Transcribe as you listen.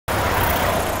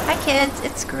Hi kids,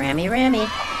 it's Grammy Ramy.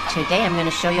 Today I'm going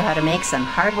to show you how to make some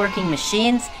hard-working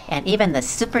machines and even the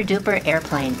super duper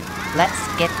airplane. Let's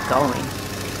get going.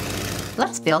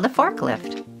 Let's build a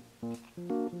forklift.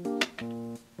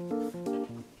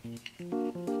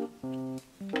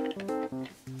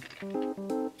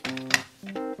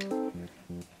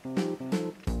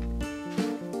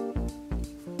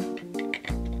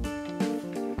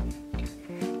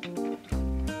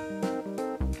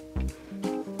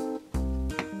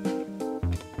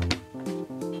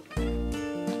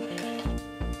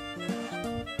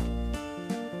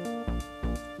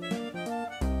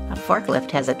 A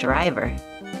forklift has a driver.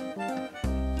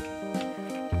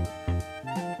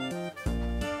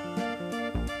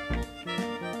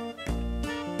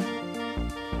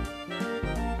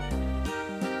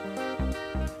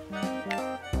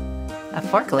 A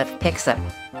forklift picks up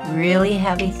really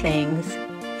heavy things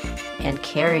and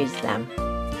carries them.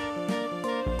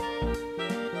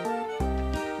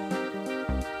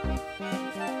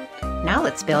 Now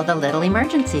let's build a little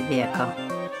emergency vehicle.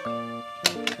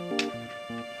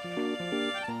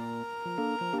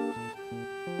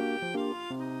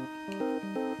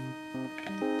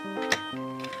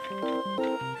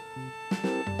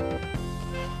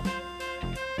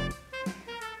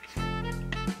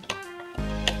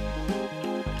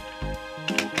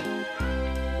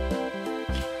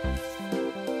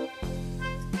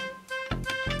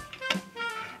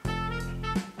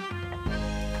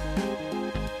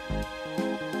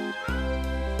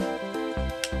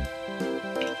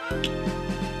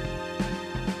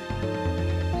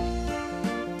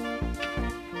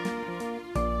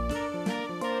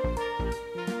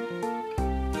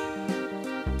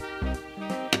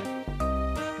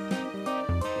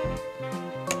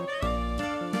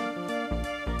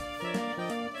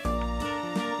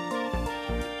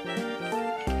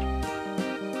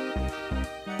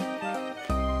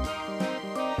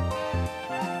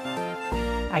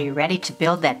 Are you ready to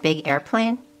build that big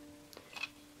airplane?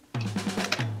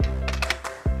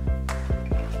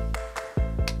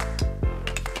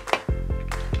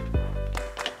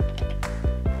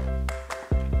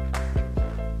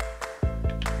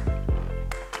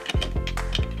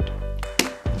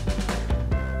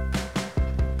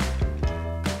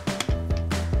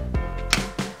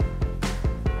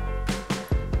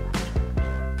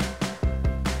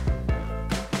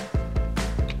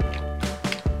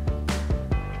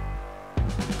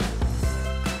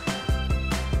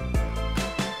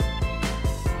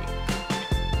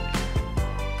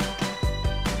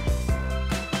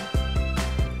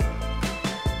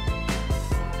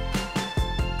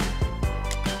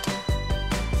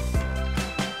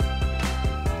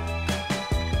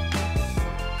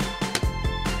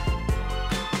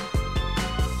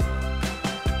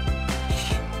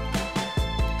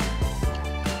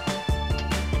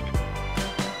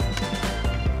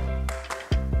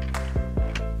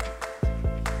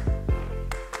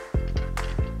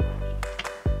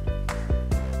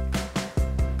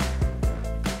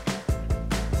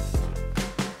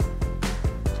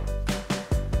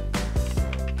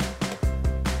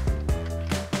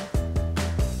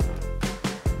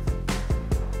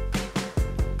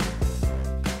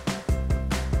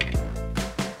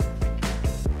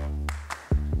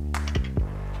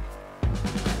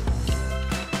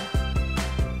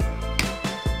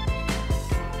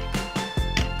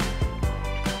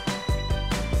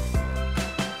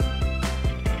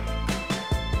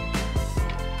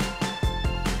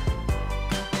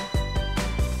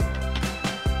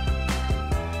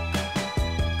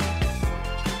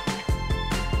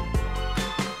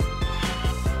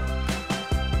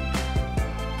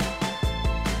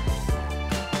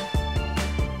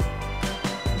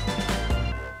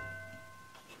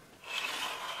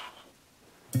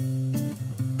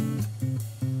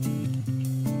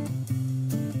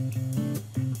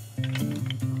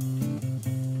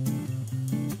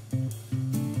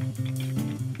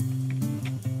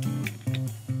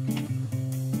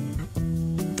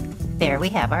 There we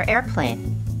have our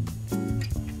airplane.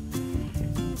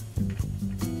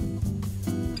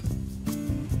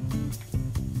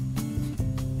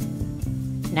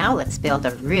 Now let's build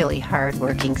a really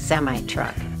hard-working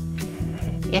semi-truck.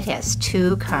 It has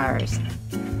 2 cars.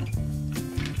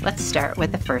 Let's start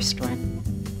with the first one.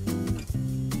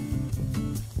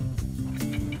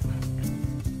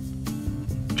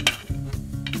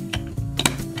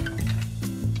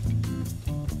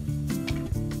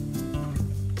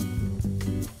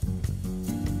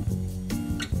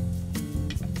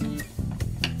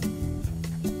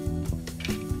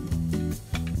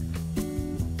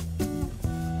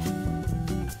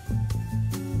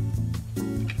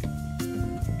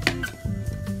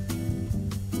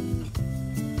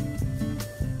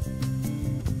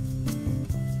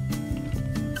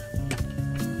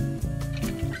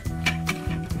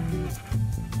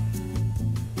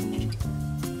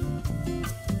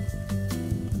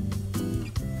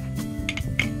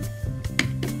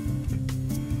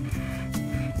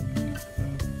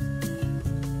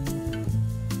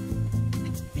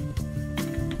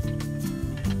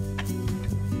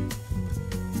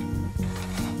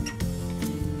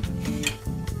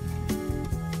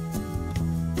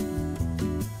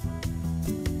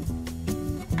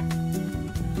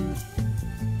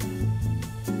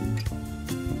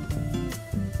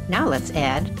 Now let's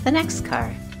add the next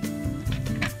car.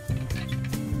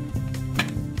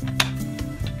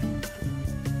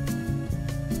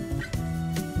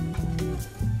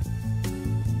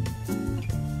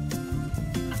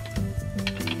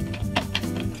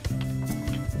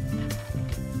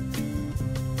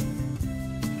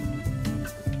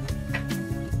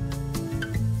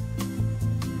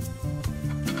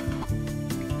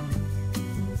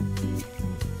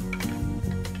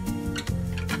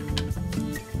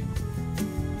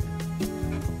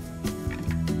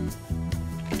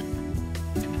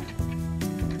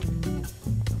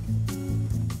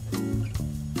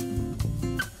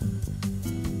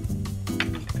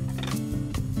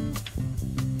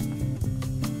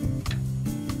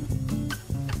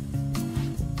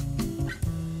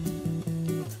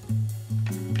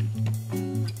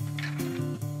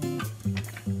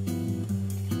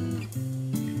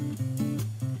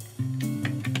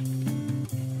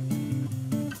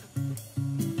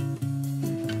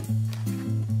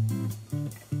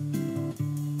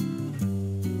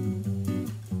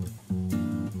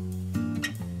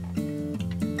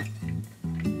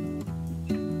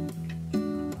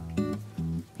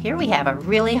 Here we have a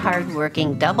really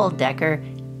hard-working double-decker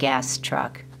gas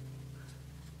truck.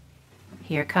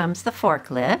 Here comes the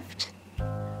forklift.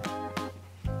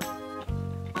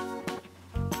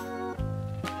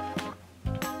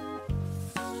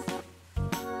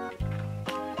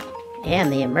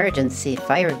 And the emergency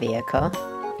fire vehicle.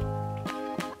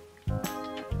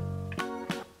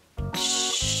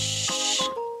 Shh.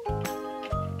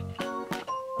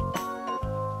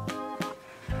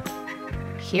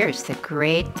 Here's the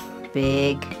great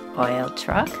big oil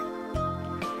truck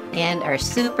and our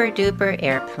super duper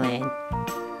airplane.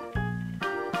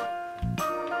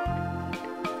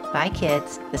 Bye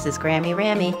kids, this is Grammy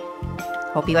Ramy.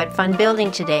 Hope you had fun building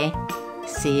today.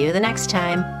 See you the next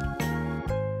time.